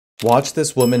Watch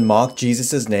this woman mock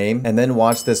Jesus' name and then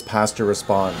watch this pastor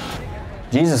respond.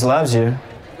 Jesus loves you.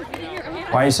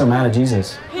 Why are you so mad at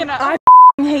Jesus? I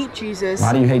hate Jesus.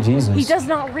 Why do you hate Jesus? He's just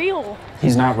not real.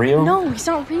 He's not real? No, he's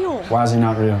not real. Why is he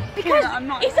not real? Because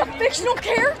he's a fictional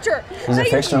character. He's a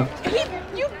fictional?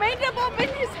 You made him up in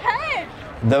his head.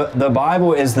 The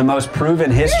Bible is the most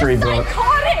proven history book.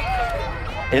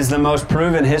 Psychotic. Is the most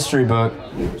proven history book.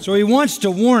 So he wants to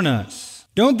warn us.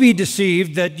 Don't be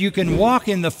deceived that you can walk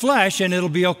in the flesh and it'll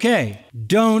be okay.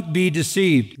 Don't be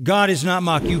deceived. God is not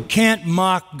mocked. You can't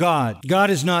mock God. God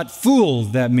is not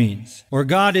fooled, that means. Or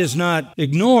God is not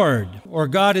ignored. Or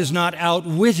God is not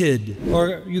outwitted.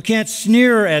 Or you can't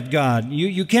sneer at God.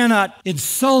 You cannot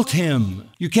insult him.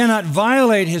 You cannot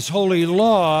violate his holy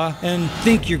law and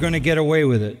think you're going to get away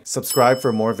with it. Subscribe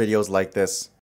for more videos like this.